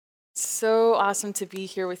So awesome to be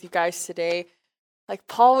here with you guys today. Like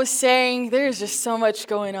Paul was saying, there's just so much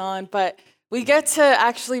going on, but we get to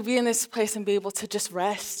actually be in this place and be able to just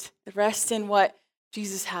rest in what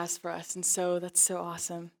Jesus has for us. And so that's so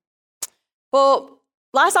awesome. Well,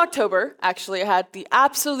 last October, actually, I had the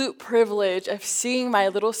absolute privilege of seeing my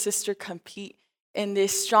little sister compete in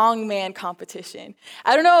this strongman competition.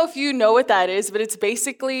 I don't know if you know what that is, but it's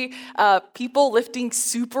basically people lifting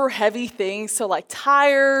super heavy things, so like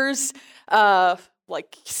tires,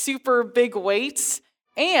 like super big weights,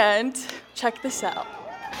 and check this out.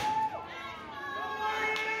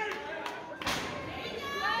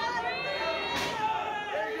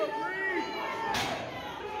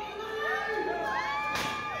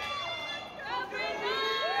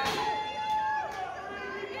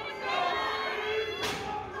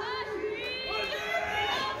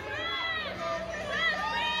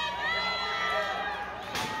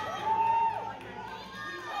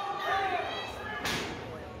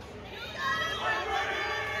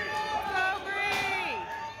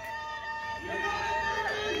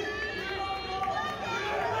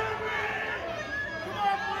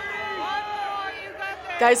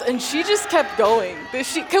 Guys, and she just kept going.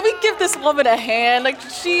 Can we give this woman a hand?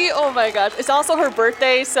 Oh my gosh. It's also her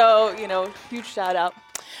birthday, so, huge shout out.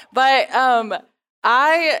 But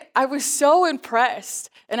I was so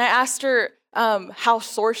impressed. And I asked her how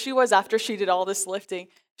sore she was after she did all this lifting.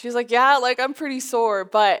 She's like, yeah, I'm pretty sore,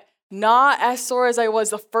 but not as sore as I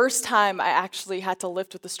was the first time I actually had to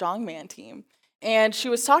lift with the strongman team. And she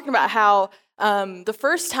was talking about how the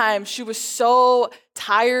first time she was so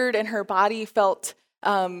tired and her body felt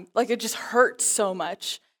like it just hurt so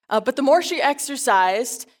much. But the more she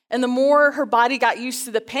exercised and the more her body got used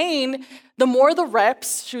to the pain, the more the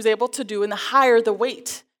reps she was able to do and the higher the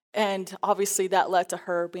weight. And obviously that led to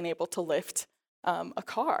her being able to lift a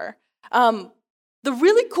car. The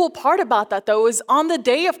really cool part about that, though, is on the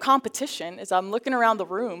day of competition, as I'm looking around the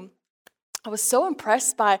room, I was so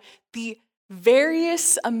impressed by the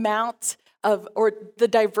various amount or the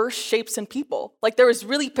diverse shapes in people. Like there was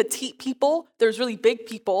really petite people, there was really big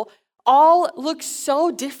people, all looked so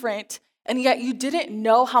different, and yet you didn't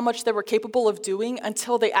know how much they were capable of doing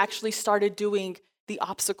until they actually started doing the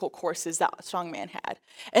obstacle courses that Strongman had.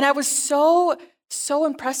 And I was so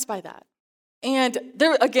impressed by that. And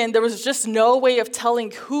there was just no way of telling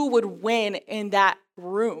who would win in that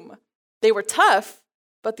room. They were tough,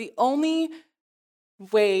 but the only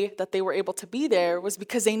way that they were able to be there was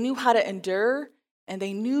because they knew how to endure, and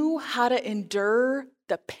they knew how to endure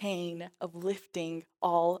the pain of lifting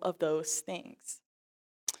all of those things.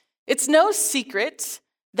 It's no secret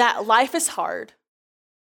that life is hard,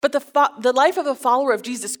 but the life of a follower of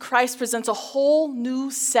Jesus Christ presents a whole new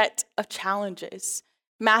set of challenges.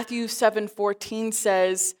 Matthew 7:14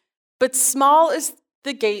 says, "But small is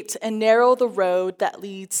the gate and narrow the road that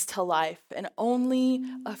leads to life, and only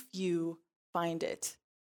a few find it."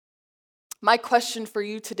 My question for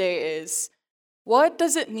you today is, what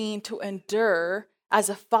does it mean to endure as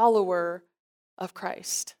a follower of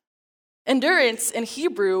Christ? Endurance in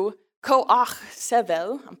Hebrew, koach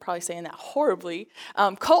sevel, I'm probably saying that horribly.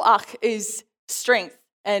 Koach is strength,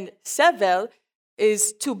 and sevel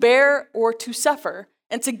is to bear or to suffer.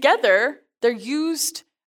 And together, they're used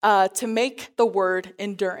to make the word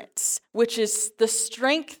endurance, which is the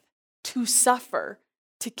strength to suffer,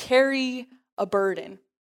 to carry a burden.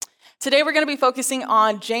 Today, we're going to be focusing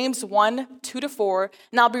on James 1:2-4,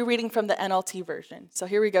 and I'll be reading from the NLT version. So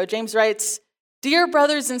here we go. James writes, "Dear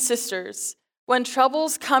brothers and sisters, when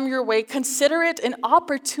troubles come your way, consider it an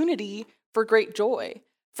opportunity for great joy.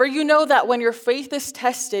 For you know that when your faith is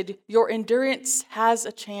tested, your endurance has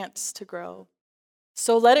a chance to grow.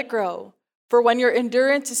 So let it grow, for when your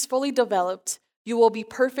endurance is fully developed, you will be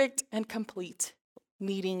perfect and complete,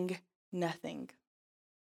 needing nothing."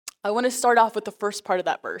 I want to start off with the first part of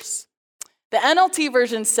that verse. The NLT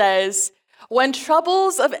version says, "When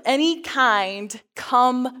troubles of any kind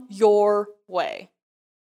come your way."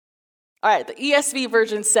 All right, the ESV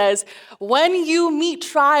version says, "When you meet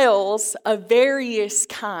trials of various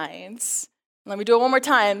kinds." Let me do it one more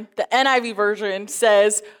time. The NIV version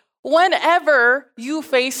says, "Whenever you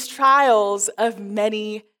face trials of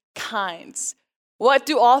many kinds." What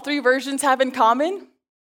do all three versions have in common?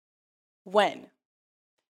 When.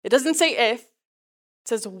 It doesn't say if. It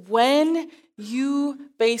says when you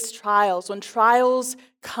face trials, when trials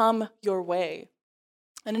come your way.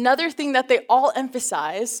 And another thing that they all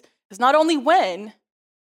emphasize is not only when,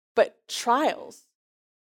 but trials.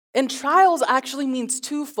 And trials actually means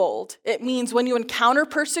twofold. It means when you encounter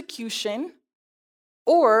persecution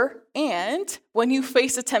and when you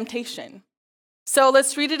face a temptation. So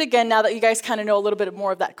let's read it again now that you guys kind of know a little bit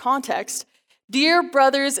more of that context. Dear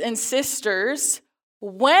brothers and sisters,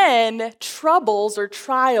 when troubles or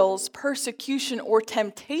trials, persecution or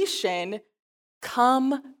temptation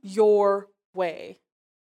come your way.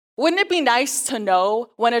 Wouldn't it be nice to know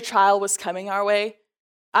when a trial was coming our way?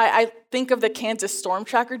 I think of the Kansas Storm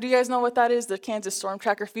Tracker. Do you guys know what that is? The Kansas Storm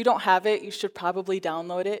Tracker. If you don't have it, you should probably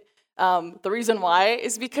download it. The reason why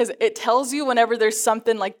is because it tells you whenever there's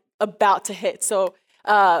something like about to hit. So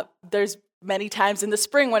there's many times in the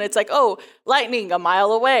spring when it's like, oh, lightning a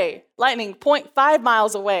mile away, lightning 0.5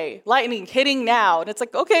 miles away, lightning hitting now. And it's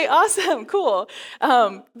like, okay, awesome, cool.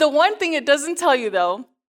 The one thing it doesn't tell you, though,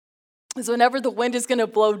 is whenever the wind is going to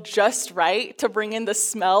blow just right to bring in the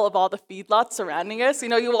smell of all the feedlots surrounding us. You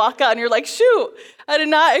know, you walk out and you're like, shoot, I did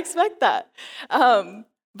not expect that.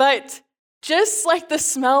 But just like the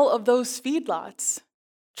smell of those feedlots,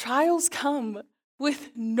 trials come with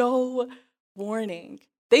no warning.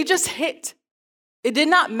 They just hit. It did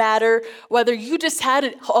not matter whether you just had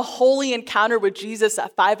a holy encounter with Jesus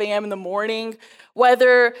at 5 a.m. in the morning,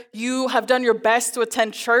 whether you have done your best to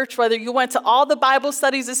attend church, whether you went to all the Bible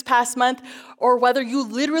studies this past month, or whether you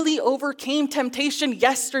literally overcame temptation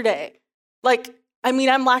yesterday. I'm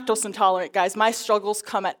lactose intolerant, guys. My struggles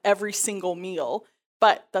come at every single meal,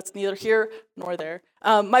 but that's neither here nor there.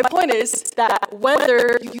 My point is that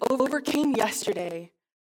whether you overcame yesterday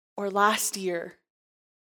or last year,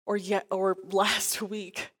 or last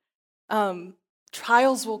week,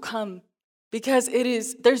 trials will come because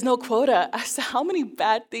there's no quota as to how many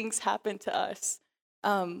bad things happen to us,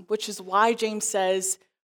 which is why James says,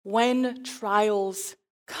 when trials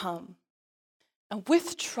come. And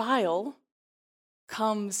with trial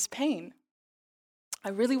comes pain. I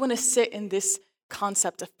really want to sit in this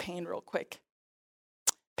concept of pain real quick.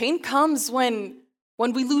 Pain comes when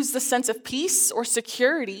we lose the sense of peace or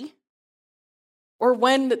security, or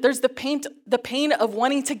when there's the pain of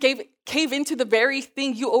wanting to cave into the very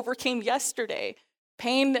thing you overcame yesterday,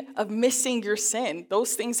 pain of missing your sin.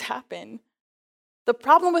 Those things happen. The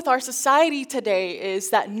problem with our society today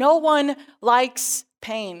is that no one likes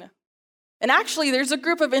pain. And actually, there's a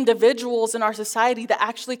group of individuals in our society that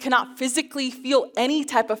actually cannot physically feel any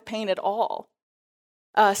type of pain at all.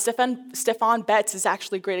 Stefan Betz is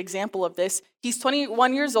actually a great example of this. He's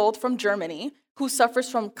 21 years old from Germany, who suffers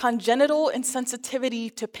from congenital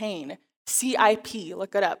insensitivity to pain, CIP,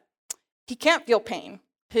 look it up. He can't feel pain.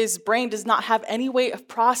 His brain does not have any way of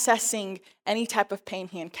processing any type of pain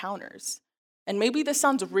he encounters. And maybe this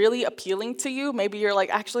sounds really appealing to you. Maybe you're like,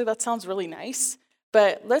 actually, that sounds really nice.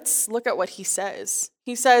 But let's look at what he says.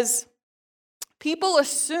 He says, people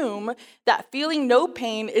assume that feeling no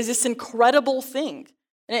pain is this incredible thing,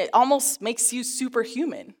 and it almost makes you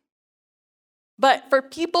superhuman. But for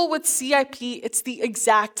people with CIP, it's the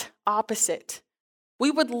exact opposite. We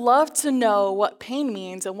would love to know what pain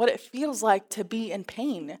means and what it feels like to be in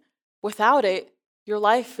pain. Without it, your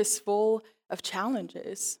life is full of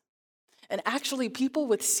challenges. And actually, people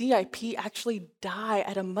with CIP actually die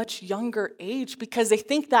at a much younger age because they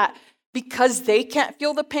think that because they can't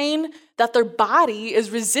feel the pain, that their body is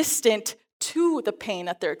resistant to the pain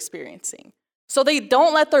that they're experiencing. So they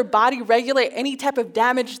don't let their body regulate any type of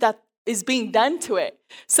damage that is being done to it.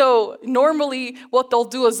 So normally what they'll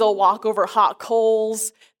do is they'll walk over hot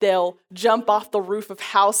coals, they'll jump off the roof of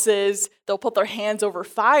houses, they'll put their hands over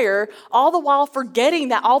fire, all the while forgetting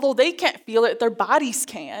that although they can't feel it, their bodies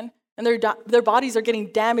can, and their bodies are getting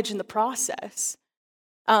damaged in the process.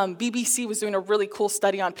 BBC was doing a really cool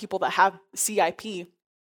study on people that have CIP,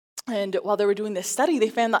 and while they were doing this study, they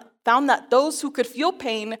found that those who could feel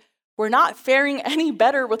pain were not faring any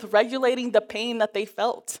better with regulating the pain that they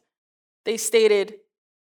felt. They stated,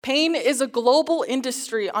 pain is a global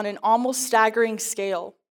industry on an almost staggering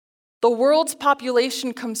scale. The world's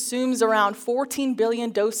population consumes around 14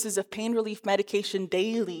 billion doses of pain relief medication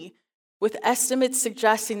daily, with estimates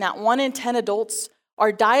suggesting that 1 in 10 adults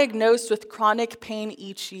are diagnosed with chronic pain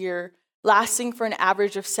each year, lasting for an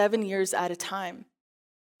average of 7 years at a time.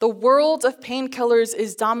 The world of painkillers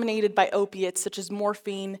is dominated by opiates such as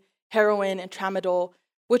morphine, heroin, and tramadol,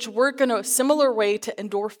 which work in a similar way to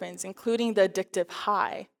endorphins, including the addictive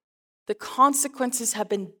high. The consequences have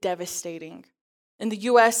been devastating. In the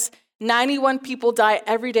US, 91 people die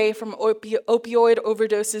every day from opioid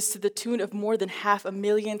overdoses to the tune of more than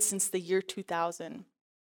 500,000 since the year 2000.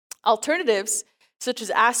 Alternatives, such as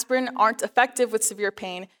aspirin, aren't effective with severe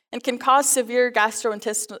pain and can cause severe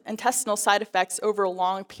gastrointestinal side effects over a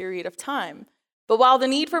long period of time. But while the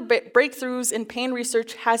need for breakthroughs in pain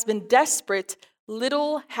research has been desperate,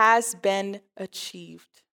 little has been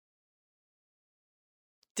achieved.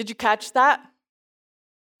 Did you catch that?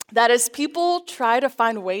 that as people try to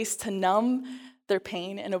find ways to numb their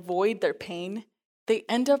pain and avoid their pain, they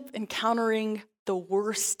end up encountering the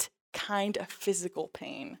worst kind of physical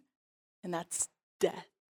pain, and that's death.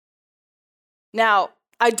 Now,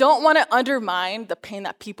 I don't want to undermine the pain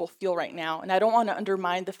that people feel right now, and I don't want to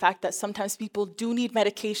undermine the fact that sometimes people do need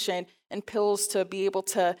medication and pills to be able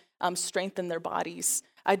to strengthen their bodies.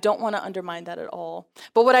 I don't want to undermine that at all.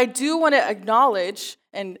 But what I do want to acknowledge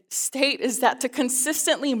and state is that to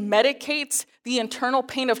consistently medicate the internal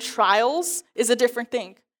pain of trials is a different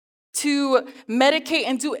thing. To medicate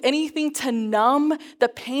and do anything to numb the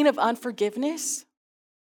pain of unforgiveness,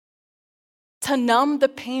 to numb the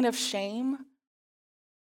pain of shame,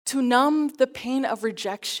 to numb the pain of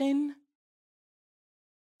rejection,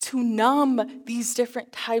 to numb these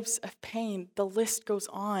different types of pain, the list goes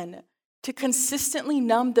on. To consistently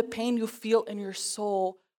numb the pain you feel in your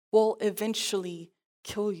soul will eventually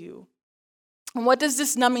kill you. And what does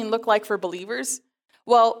this numbing look like for believers?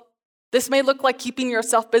 Well, this may look like keeping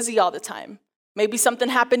yourself busy all the time. Maybe something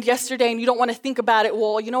happened yesterday and you don't want to think about it.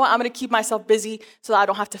 Well, you know what? I'm going to keep myself busy so that I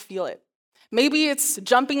don't have to feel it. Maybe it's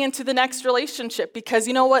jumping into the next relationship because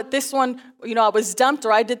you know what? This one, I was dumped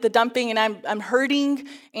or I did the dumping and I'm hurting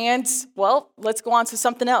and, well, let's go on to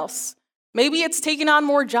something else. Maybe it's taking on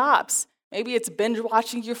more jobs. Maybe it's binge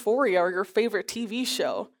watching Euphoria or your favorite TV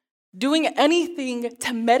show. Doing anything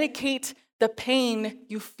to medicate the pain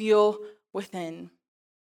you feel within.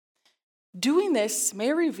 Doing this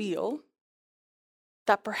may reveal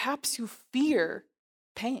that perhaps you fear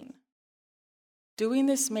pain. Doing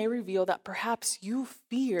this may reveal that perhaps you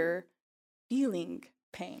fear feeling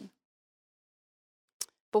pain.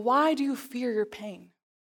 But why do you fear your pain?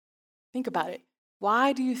 Think about it.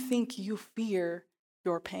 Why do you think you fear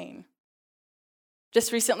your pain?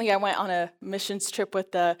 Just recently, I went on a missions trip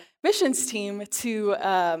with the missions team to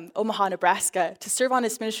Omaha, Nebraska, to serve on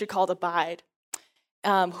this ministry called Abide,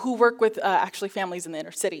 who work with actually families in the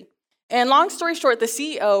inner city. And long story short, the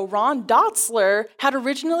CEO, Ron Dotzler,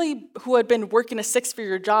 who had been working a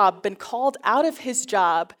 6-figure job, been called out of his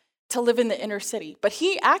job to live in the inner city. But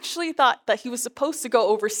he actually thought that he was supposed to go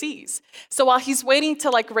overseas. So while he's waiting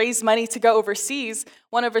to raise money to go overseas,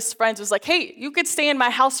 one of his friends was like, hey, you could stay in my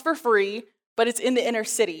house for free, but it's in the inner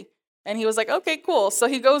city. And he was like, okay, cool. So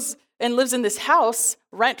he goes and lives in this house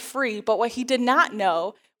rent-free. But what he did not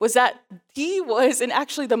know was that he was in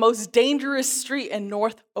actually the most dangerous street in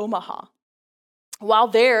North Omaha. While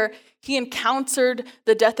there, he encountered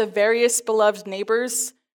the death of various beloved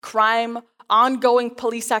neighbors, crime, ongoing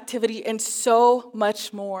police activity, and so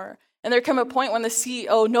much more. And there came a point when the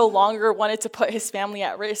CEO no longer wanted to put his family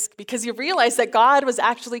at risk because he realized that God was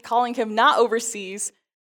actually calling him not overseas,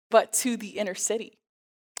 but to the inner city.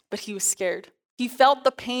 But he was scared. He felt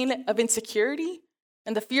the pain of insecurity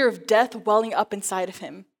and the fear of death welling up inside of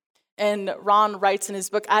him. And Ron writes in his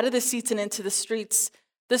book, Out of the Seats and Into the Streets,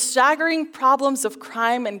 the staggering problems of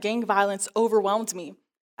crime and gang violence overwhelmed me.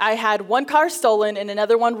 I had one car stolen and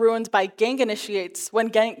another one ruined by gang initiates when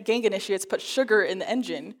gang initiates put sugar in the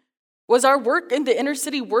engine. Was our work in the inner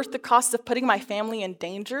city worth the cost of putting my family in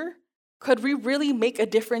danger? Could we really make a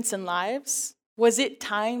difference in lives? Was it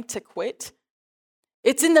time to quit?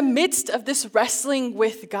 It's in the midst of this wrestling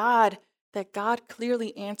with God that God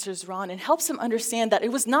clearly answers Ron and helps him understand that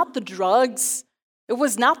it was not the drugs, it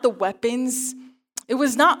was not the weapons, it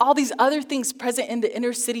was not all these other things present in the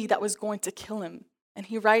inner city that was going to kill him. And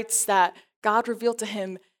he writes that God revealed to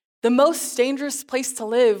him the most dangerous place to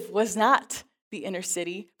live was not the inner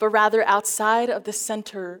city, but rather outside of the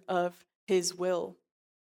center of his will.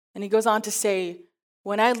 And he goes on to say,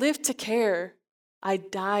 when I lived to care, I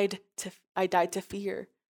died to fear.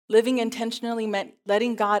 Living intentionally meant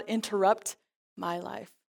letting God interrupt my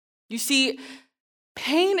life. You see,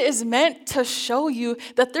 pain is meant to show you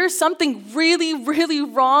that there's something really, really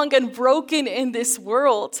wrong and broken in this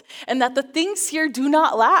world, and that the things here do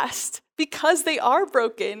not last because they are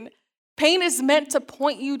broken. Pain is meant to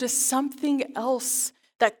point you to something else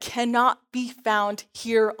that cannot be found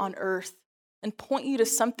here on earth and point you to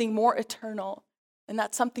something more eternal. And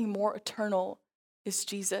that something more eternal is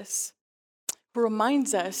Jesus, who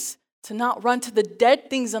reminds us to not run to the dead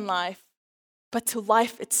things in life, but to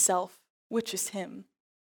life itself, which is him.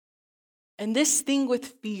 And this thing with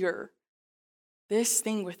fear,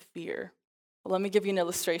 well, let me give you an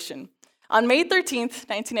illustration. On May 13th,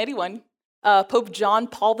 1981, Pope John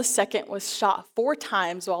Paul II was shot 4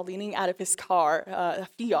 times while leaning out of his car, a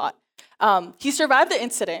Fiat. He survived the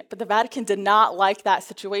incident, but the Vatican did not like that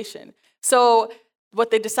situation. So what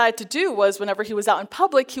they decided to do was whenever he was out in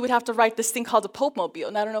public, he would have to ride this thing called a Pope Mobile.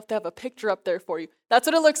 And I don't know if they have a picture up there for you. That's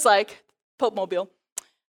what it looks like, Pope Mobile.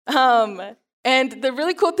 And the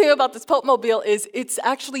really cool thing about this Pope Mobile is it's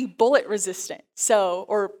actually bullet resistant.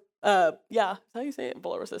 So, yeah, how do you say it?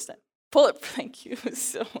 Bullet resistant. Thank you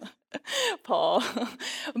so much, Paul.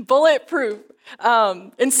 Bulletproof.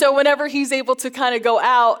 And so whenever he's able to kind of go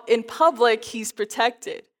out in public, he's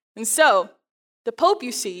protected. And so the Pope,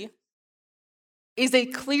 you see, is a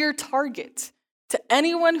clear target to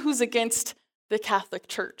anyone who's against the Catholic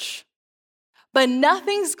Church. But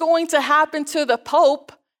nothing's going to happen to the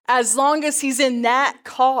Pope as long as he's in that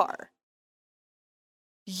car.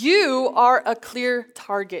 You are a clear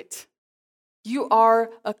target. You are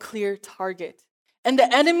a clear target. And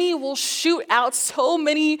the enemy will shoot out so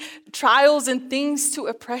many trials and things to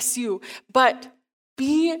oppress you. But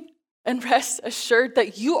be and rest assured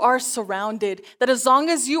that you are surrounded, that as long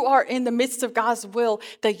as you are in the midst of God's will,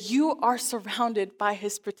 that you are surrounded by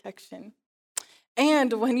his protection.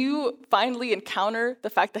 And when you finally encounter the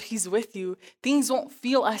fact that he's with you, things won't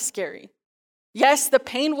feel as scary. Yes, the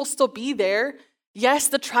pain will still be there. Yes,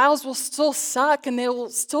 the trials will still suck and they will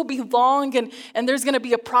still be long and there's going to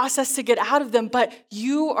be a process to get out of them, but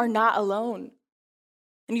you are not alone.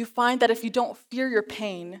 And you find that if you don't fear your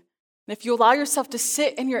pain, and if you allow yourself to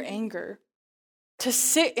sit in your anger, to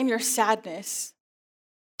sit in your sadness,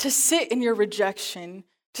 to sit in your rejection,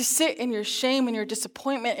 to sit in your shame and your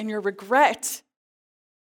disappointment and your regret,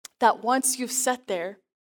 that once you've sat there,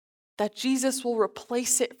 that Jesus will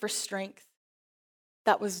replace it for strength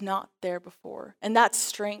that was not there before. And that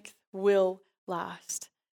strength will last.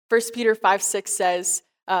 1 Peter 5:6 says,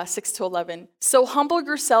 6-11, so humble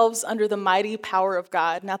yourselves under the mighty power of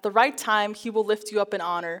God, and at the right time he will lift you up in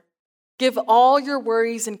honor. Give all your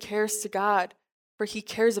worries and cares to God, for he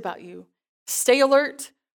cares about you. Stay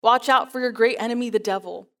alert. Watch out for your great enemy, the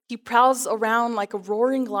devil. He prowls around like a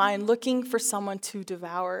roaring lion looking for someone to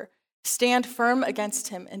devour. Stand firm against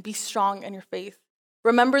him and be strong in your faith.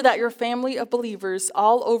 Remember that your family of believers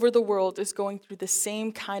all over the world is going through the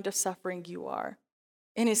same kind of suffering you are.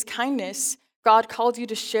 In his kindness, God called you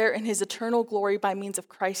to share in his eternal glory by means of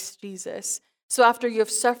Christ Jesus. So after you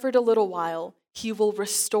have suffered a little while, he will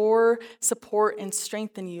restore, support, and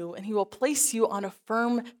strengthen you, and he will place you on a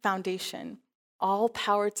firm foundation. All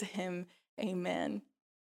power to him. Amen.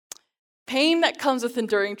 Pain that comes with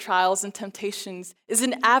enduring trials and temptations is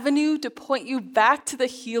an avenue to point you back to the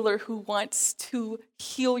healer who wants to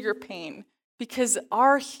heal your pain, because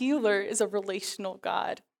our healer is a relational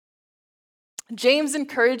God. James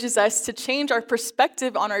encourages us to change our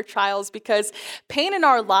perspective on our trials because pain in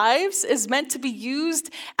our lives is meant to be used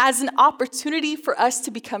as an opportunity for us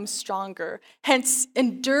to become stronger. Hence,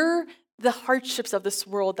 endure the hardships of this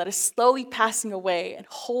world that is slowly passing away and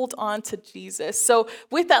hold on to Jesus. So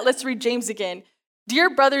with that, let's read James again. Dear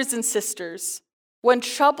brothers and sisters, when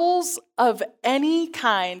troubles of any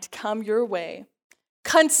kind come your way,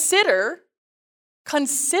 consider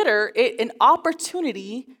it an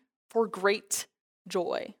opportunity for great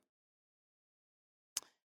joy.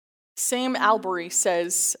 Sam Albury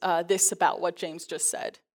says this about what James just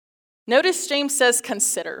said. Notice James says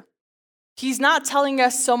consider. He's not telling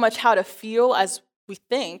us so much how to feel as we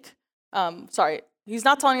think. He's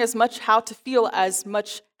not telling us much how to feel as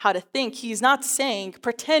much how to think. He's not saying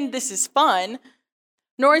pretend this is fun,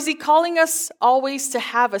 nor is he calling us always to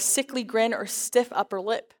have a sickly grin or stiff upper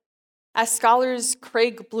lip. As scholars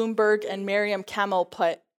Craig Bloomberg and Miriam Campbell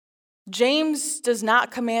put, James does not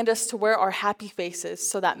command us to wear our happy faces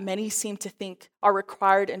so that many seem to think are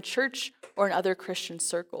required in church or in other Christian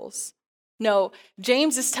circles. No,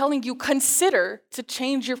 James is telling you, consider to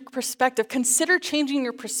change your perspective. Consider changing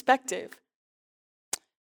your perspective.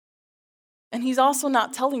 And he's also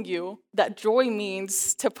not telling you that joy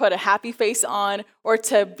means to put a happy face on or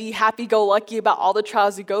to be happy-go-lucky about all the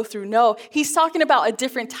trials you go through. No, he's talking about a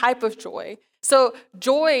different type of joy. So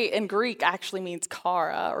joy in Greek actually means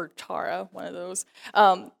kara or chara, one of those,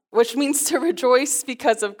 which means to rejoice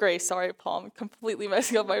because of grace. Sorry, Paul, I'm completely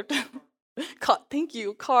messing up my... Thank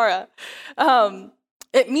you, Kara.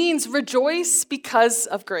 It means rejoice because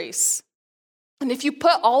of grace. And if you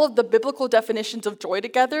put all of the biblical definitions of joy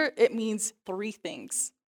together, it means three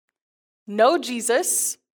things. Know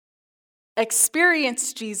Jesus,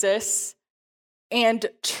 experience Jesus, and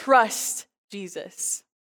trust Jesus.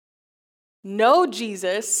 Know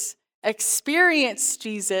Jesus, experience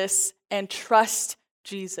Jesus, and trust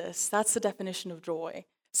Jesus. That's the definition of joy.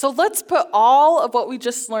 So let's put all of what we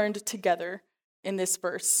just learned together in this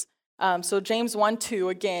verse. So James 1:2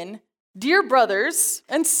 again. Dear brothers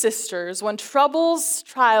and sisters, when troubles,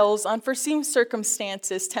 trials, unforeseen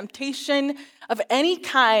circumstances, temptation of any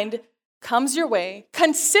kind comes your way,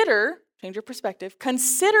 consider, change your perspective,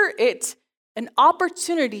 consider it an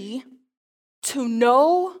opportunity to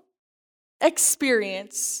know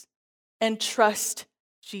experience, and trust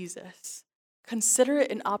Jesus. Consider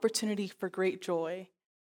it an opportunity for great joy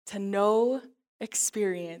to know,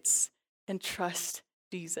 experience, and trust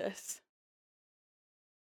Jesus.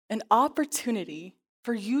 An opportunity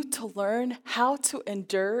for you to learn how to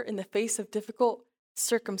endure in the face of difficult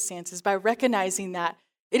circumstances by recognizing that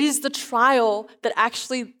it is the trial that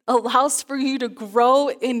actually allows for you to grow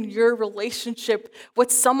in your relationship with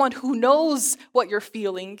someone who knows what you're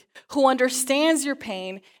feeling, who understands your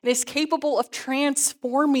pain, and is capable of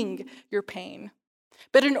transforming your pain.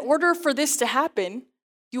 But in order for this to happen,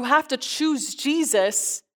 you have to choose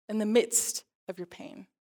Jesus in the midst of your pain.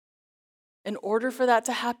 In order for that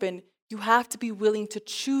to happen, you have to be willing to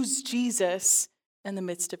choose Jesus in the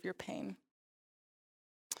midst of your pain.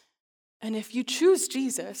 And if you choose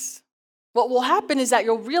Jesus, what will happen is that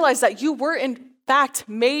you'll realize that you were in fact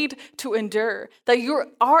made to endure, that you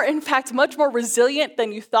are in fact much more resilient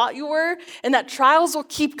than you thought you were, and that trials will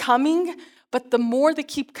keep coming, but the more they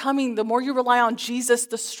keep coming, the more you rely on Jesus,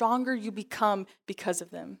 the stronger you become because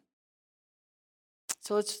of them.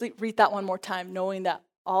 So let's read that one more time, knowing that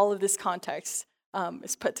all of this context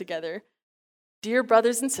is put together. Dear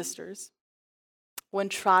brothers and sisters, when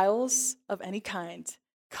trials of any kind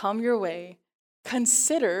come your way,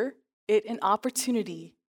 consider it an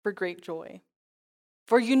opportunity for great joy.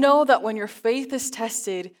 For you know that when your faith is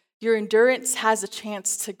tested, your endurance has a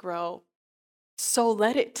chance to grow. So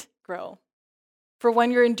let it grow. For when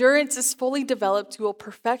your endurance is fully developed, you will be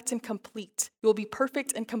perfect and complete,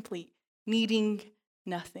 needing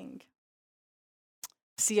nothing.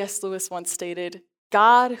 C.S. Lewis once stated,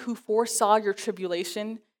 God, who foresaw your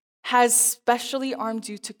tribulation, has specially armed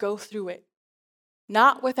you to go through it,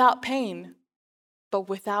 not without pain, but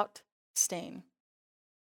without stain.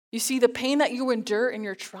 You see, the pain that you endure in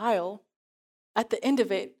your trial, at the end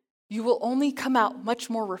of it, you will only come out much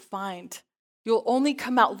more refined. You'll only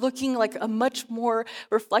come out looking like a much more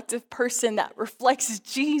reflective person that reflects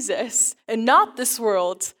Jesus, and not this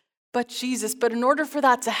world, but Jesus. But in order for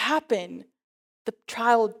that to happen, the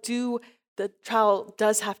trial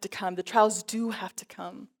does have to come. The trials do have to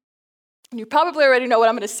come. And you probably already know what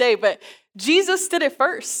I'm going to say, but Jesus did it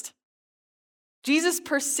first. Jesus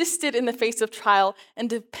persisted in the face of trial and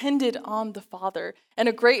depended on the Father. And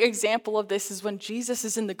a great example of this is when Jesus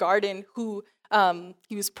is in the garden,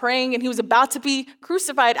 he was praying and he was about to be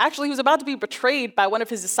crucified. Actually, he was about to be betrayed by one of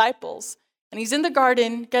his disciples. And he's in the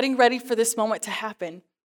garden getting ready for this moment to happen.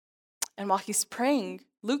 And while he's praying,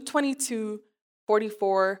 Luke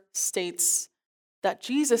 22:44 states that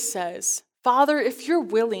Jesus says, Father, if you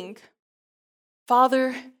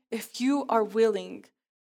are willing,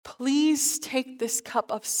 please take this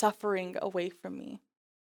cup of suffering away from me.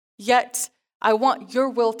 Yet I want your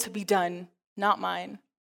will to be done, not mine.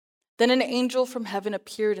 Then an angel from heaven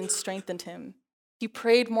appeared and strengthened him. He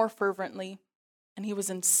prayed more fervently, and he was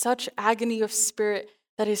in such agony of spirit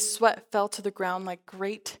that his sweat fell to the ground like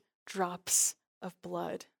great drops of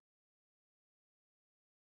blood.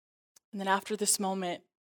 And then after this moment,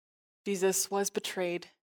 Jesus was betrayed,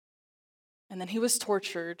 and then he was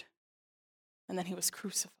tortured, and then he was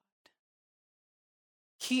crucified.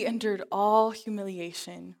 He endured all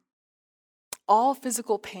humiliation, all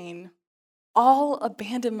physical pain, all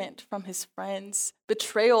abandonment from his friends,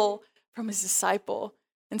 betrayal from his disciple,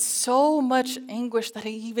 and so much anguish that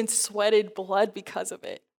he even sweated blood because of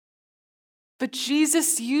it. But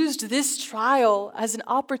Jesus used this trial as an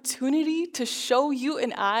opportunity to show you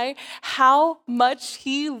and I how much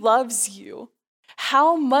he loves you,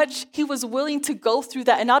 how much he was willing to go through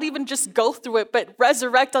that, and not even just go through it, but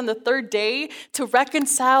resurrect on the third day to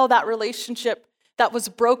reconcile that relationship that was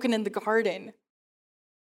broken in the garden.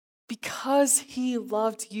 Because he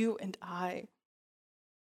loved you and I.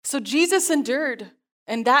 So Jesus endured,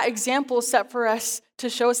 and that example is set for us to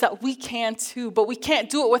show us that we can too, but we can't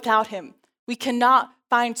do it without him. We cannot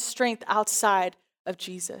find strength outside of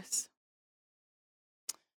Jesus.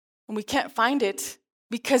 And we can't find it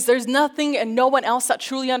because there's nothing and no one else that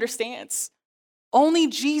truly understands. Only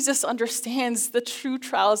Jesus understands the true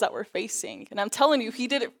trials that we're facing. And I'm telling you, he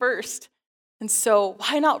did it first. And so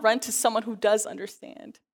why not run to someone who does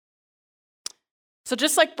understand? So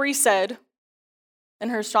just like Bree said in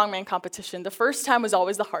her strongman competition, the first time was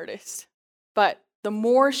always the hardest. But the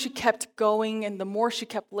more she kept going and the more she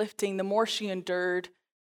kept lifting, the more she endured,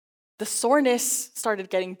 the soreness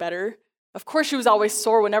started getting better. Of course, she was always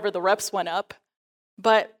sore whenever the reps went up.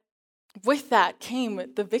 But with that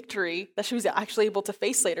came the victory that she was actually able to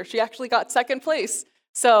face later. She actually got second place.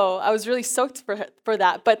 So I was really stoked for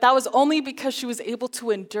that. But that was only because she was able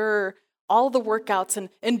to endure all the workouts and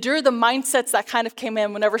endure the mindsets that kind of came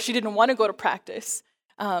in whenever she didn't want to go to practice.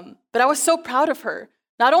 But I was so proud of her,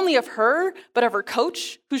 not only of her, but of her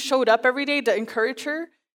coach who showed up every day to encourage her,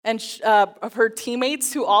 and of her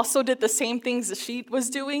teammates who also did the same things that she was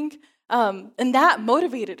doing. And that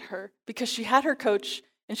motivated her because she had her coach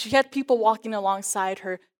and she had people walking alongside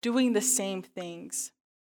her doing the same things.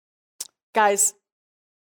 Guys,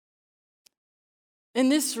 in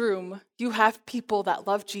this room, you have people that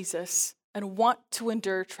love Jesus and want to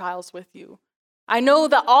endure trials with you. I know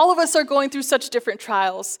that all of us are going through such different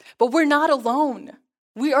trials, but we're not alone.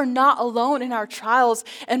 We are not alone in our trials.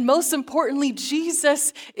 And most importantly,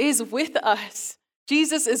 Jesus is with us.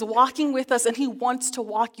 Jesus is walking with us, and he wants to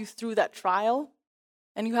walk you through that trial.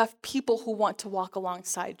 And you have people who want to walk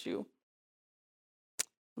alongside you.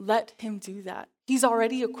 Let him do that. He's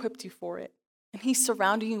already equipped you for it. And he's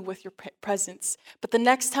surrounding you with your presence. But the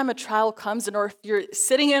next time a trial comes, or if you're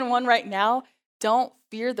sitting in one right now, don't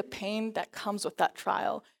fear the pain that comes with that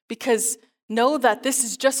trial. Because know that this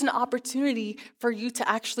is just an opportunity for you to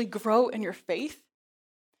actually grow in your faith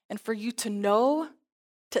and for you to know,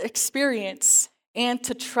 to experience, and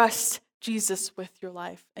to trust Jesus with your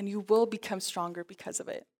life. And you will become stronger because of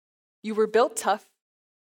it. You were built tough.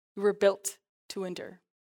 You were built to endure.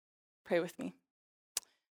 Pray with me.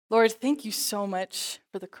 Lord, thank you so much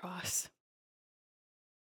for the cross.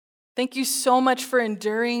 Thank you so much for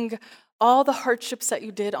enduring all the hardships that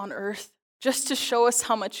you did on earth just to show us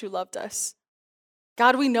how much you loved us.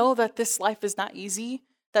 God, we know that this life is not easy,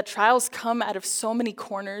 that trials come out of so many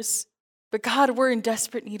corners, but God, we're in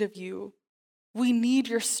desperate need of you. We need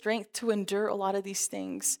your strength to endure a lot of these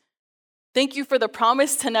things. Thank you for the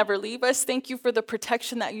promise to never leave us. Thank you for the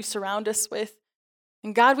protection that you surround us with.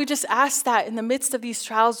 And God, we just ask that in the midst of these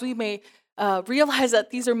trials, we may realize that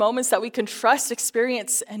these are moments that we can trust,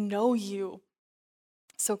 experience, and know you.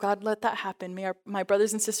 So God, let that happen. May my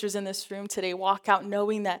brothers and sisters in this room today walk out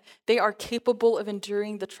knowing that they are capable of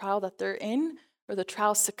enduring the trial that they're in or the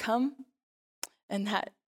trials to come, and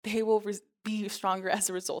that they will be stronger as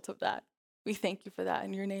a result of that. We thank you for that.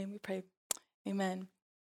 In your name we pray. Amen.